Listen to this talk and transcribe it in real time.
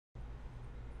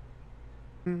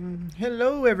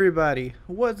Hello everybody.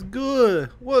 What's good?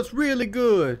 What's really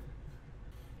good?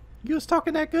 You was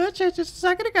talking that good shit just a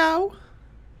second ago.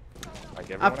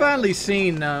 I finally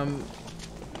seen that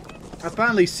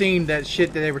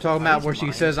shit that they were talking about where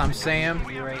she says I'm Sam.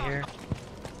 Right here.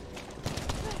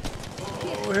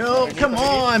 Oh hell, come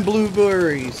on,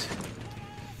 blueberries.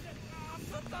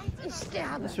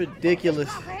 That's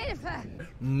ridiculous.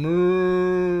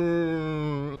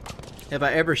 Have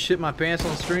I ever shit my pants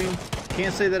on stream?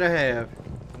 Can't say that I have.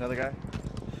 Another guy.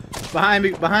 Behind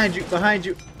me, behind you, behind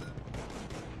you.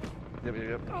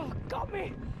 Yep. Oh, got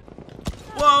me.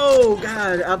 Whoa,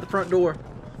 God, out the front door.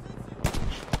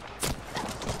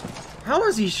 How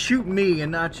is he shooting me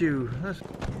and not you?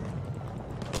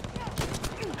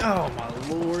 Oh my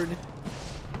lord.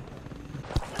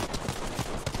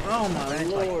 Oh my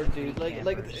lord, dude. Like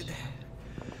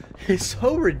it's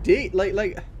so ridiculous.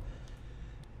 Like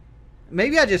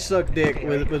maybe I just suck dick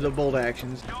with the bolt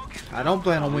actions. I don't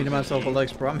plan on weaning myself a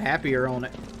Lex Pro. I'm happier on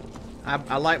it.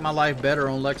 I like my life better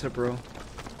on Lexa Pro.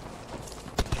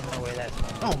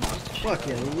 Oh my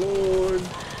fucking lord.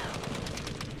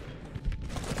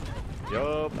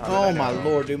 Yup. Oh my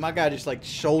lord, dude. My guy just like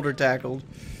shoulder tackled.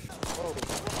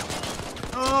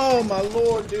 Oh my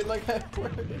lord, dude. Like, where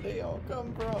did they all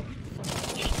come from?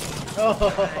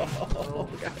 Oh,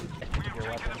 God.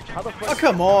 Oh,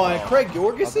 come on. Craig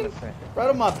Jorgensen? Right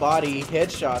on my body, he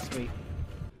headshots me.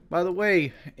 By the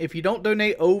way, if you don't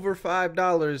donate over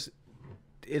 $5,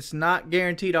 it's not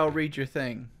guaranteed I'll read your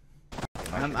thing.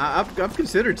 I've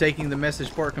considered taking the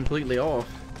message part completely off.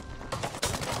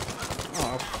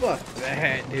 Oh, fuck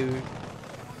that, dude.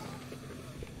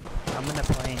 I'm in a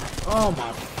plane. Oh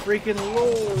my freaking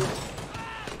lord.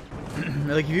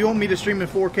 Like, if you want me to stream in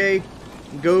 4K,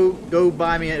 go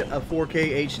buy me a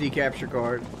 4K HD capture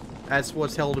card. That's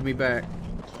what's holding me back.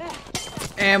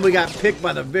 And we got picked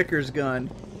by the Vickers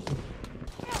gun.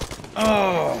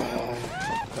 Oh,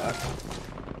 fuck.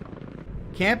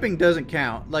 Camping doesn't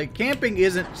count. Like, camping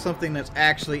isn't something that's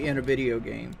actually in a video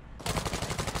game.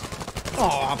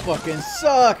 Oh, I fucking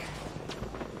suck.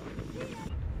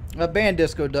 Ban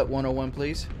Disco Duck 101,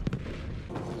 please.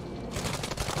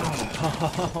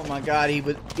 Oh my god, he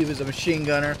was a machine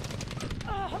gunner.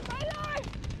 Oh, my life!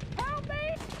 Help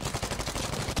me!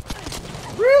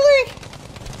 Really?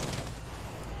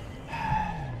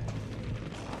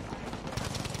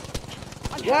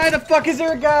 Why the fuck is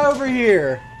there a guy over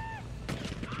here?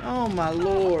 Oh my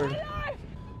lord.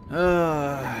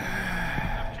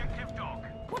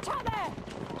 What's out there?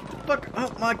 Fuck,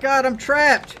 oh my god, I'm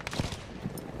trapped.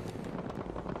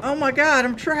 Oh my god,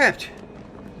 I'm trapped.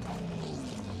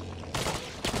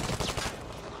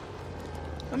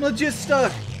 I'm legit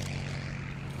stuck.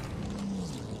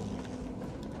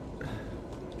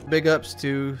 Big ups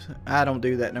to... I don't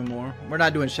do that no more. We're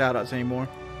not doing shoutouts anymore.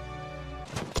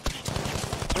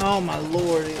 Oh my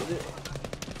lord.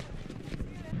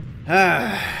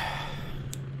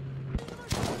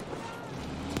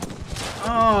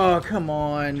 Oh, come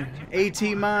on. AT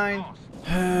mine.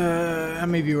 How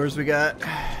many viewers we got?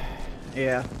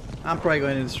 Yeah, I'm probably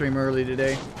going to the stream early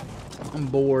today. I'm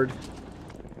bored.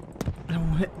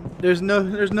 There's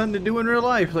nothing to do in real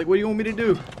life. Like, what do you want me to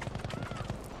do?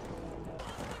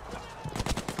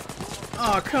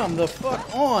 Oh, come the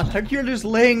fuck on. Like, you're just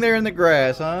laying there in the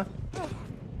grass, huh?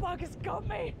 Bug has got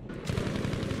me.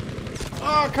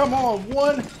 Oh, come on.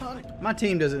 My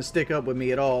team doesn't stick up with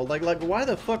me at all. Like, why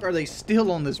the fuck are they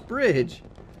still on this bridge?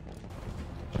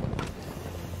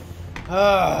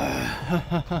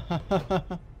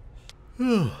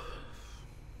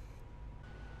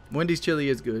 Wendy's chili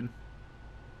is good.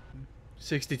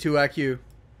 62 IQ.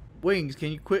 Wings,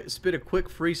 can you spit a quick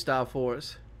freestyle for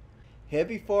us?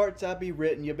 Heavy farts I be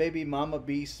written, your baby mama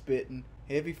be spittin'.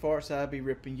 Heavy farts I be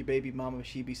ripping, your baby mama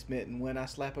she be smitten. When I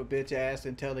slap a bitch ass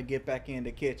and tell her get back in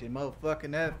the kitchen.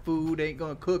 Motherfucking that food ain't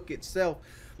gonna cook itself.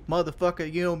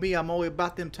 Motherfucker, you know me, I'm always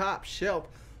about them top shelf.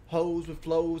 Hoes with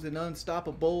flows and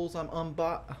unstoppables, I'm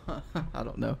I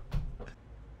don't know.